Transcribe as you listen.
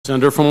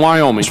Senator from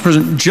Wyoming. Mr.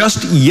 President,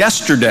 just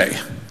yesterday,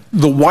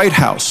 the White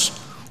House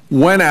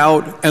went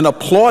out and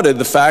applauded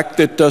the fact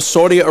that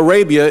Saudi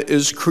Arabia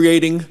is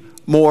creating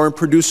more and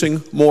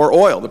producing more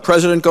oil. The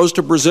president goes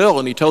to Brazil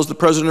and he tells the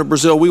president of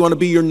Brazil, we want to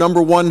be your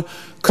 #1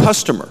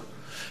 customer.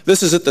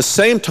 This is at the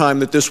same time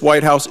that this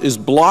White House is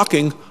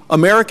blocking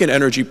American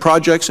energy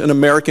projects and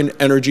American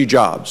energy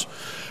jobs.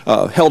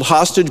 Held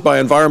hostage by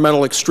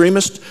environmental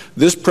extremists,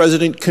 this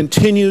president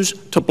continues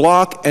to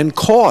block and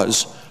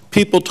cause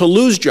people to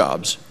lose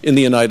jobs in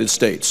the United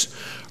States.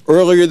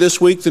 Earlier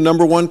this week, the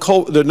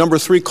number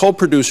 3 coal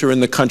producer in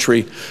the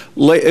country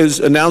has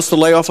announced the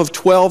layoff of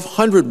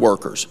 1,200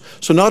 workers.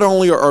 So not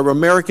only are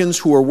Americans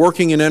who are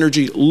working in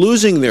energy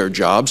losing their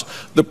jobs,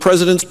 the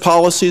president's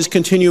policies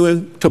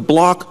continue to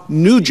block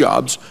new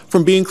jobs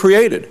from being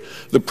created.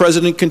 The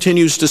president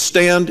continues to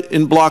stand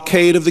in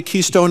blockade of the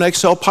Keystone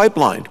XL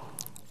pipeline,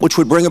 which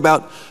would bring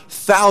about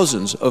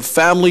thousands of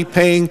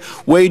family-paying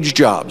wage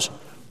jobs.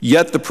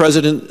 Yet the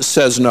president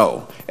says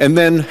no. And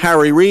then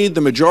Harry Reid,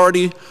 the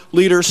majority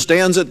leader,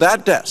 stands at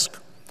that desk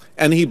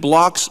and he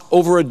blocks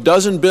over a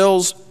dozen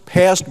bills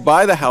passed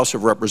by the House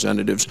of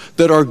Representatives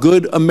that are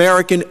good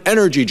American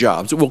energy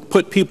jobs that will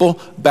put people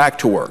back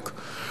to work.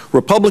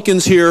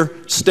 Republicans here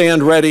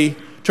stand ready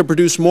to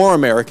produce more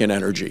American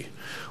energy,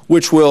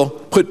 which will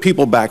put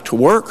people back to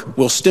work,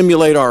 will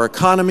stimulate our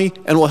economy,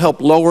 and will help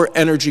lower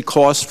energy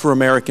costs for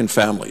American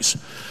families.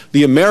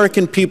 The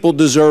American people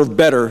deserve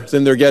better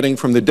than they're getting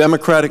from the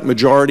Democratic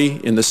majority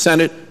in the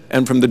Senate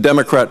and from the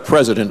Democrat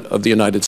President of the United States.